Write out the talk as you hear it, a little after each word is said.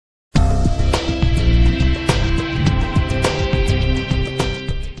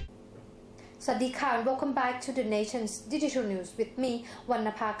Swadika and welcome back to the nation's digital news with me,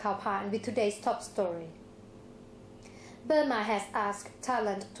 Wannapa Khaopa, and with today's top story. Burma has asked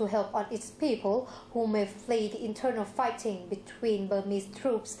Thailand to help on its people who may flee the internal fighting between Burmese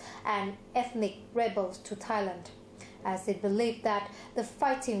troops and ethnic rebels to Thailand, as it believes that the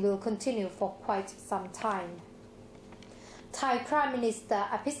fighting will continue for quite some time. Thai Prime Minister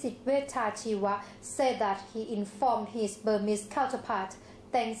Apisit Wetachiwa said that he informed his Burmese counterpart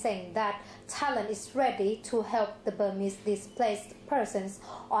Thein Sein that Thailand is ready to help the Burmese displaced persons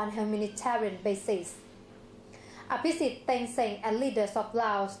on a humanitarian basis. Apisit Thein Sein and leaders of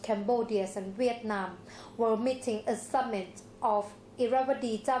Laos, Cambodia and Vietnam were meeting a summit of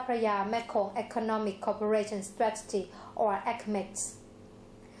Irrawaddy Chao Phraya Mekong Economic Cooperation Strategy or ACMEC.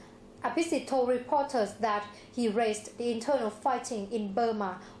 Apisit told reporters that he raised the internal fighting in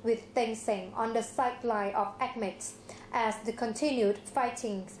Burma with Thein Sein on the sideline of ACMEC, as the continued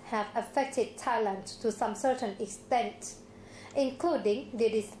fighting have affected Thailand to some certain extent, including the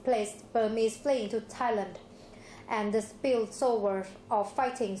displaced Burmese fleeing to Thailand and the spillover of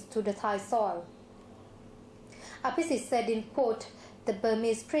fighting to the Thai soil. Apisit said in quote, "The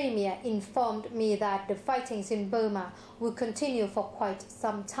Burmese premier informed me that the fightings in Burma will continue for quite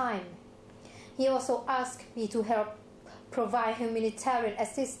some time. He also asked me to help provide humanitarian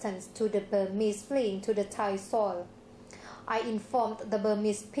assistance to the Burmese fleeing to the Thai soil. I informed the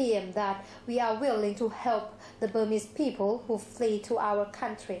Burmese PM that we are willing to help the Burmese people who flee to our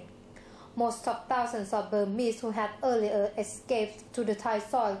country. Most of thousands of Burmese who had earlier escaped to the Thai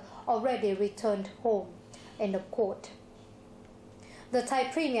soil already returned home." End of quote. The Thai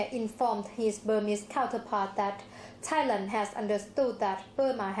premier informed his Burmese counterpart that Thailand has understood that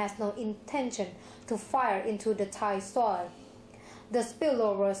Burma has no intention to fire into the Thai soil. The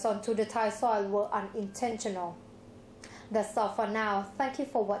spillovers onto the Thai soil were unintentional. That's all for now. Thank you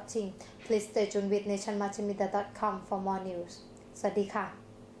for watching. Please stay tuned with nationmultimedia.com for more news. สวัสดีค่ะ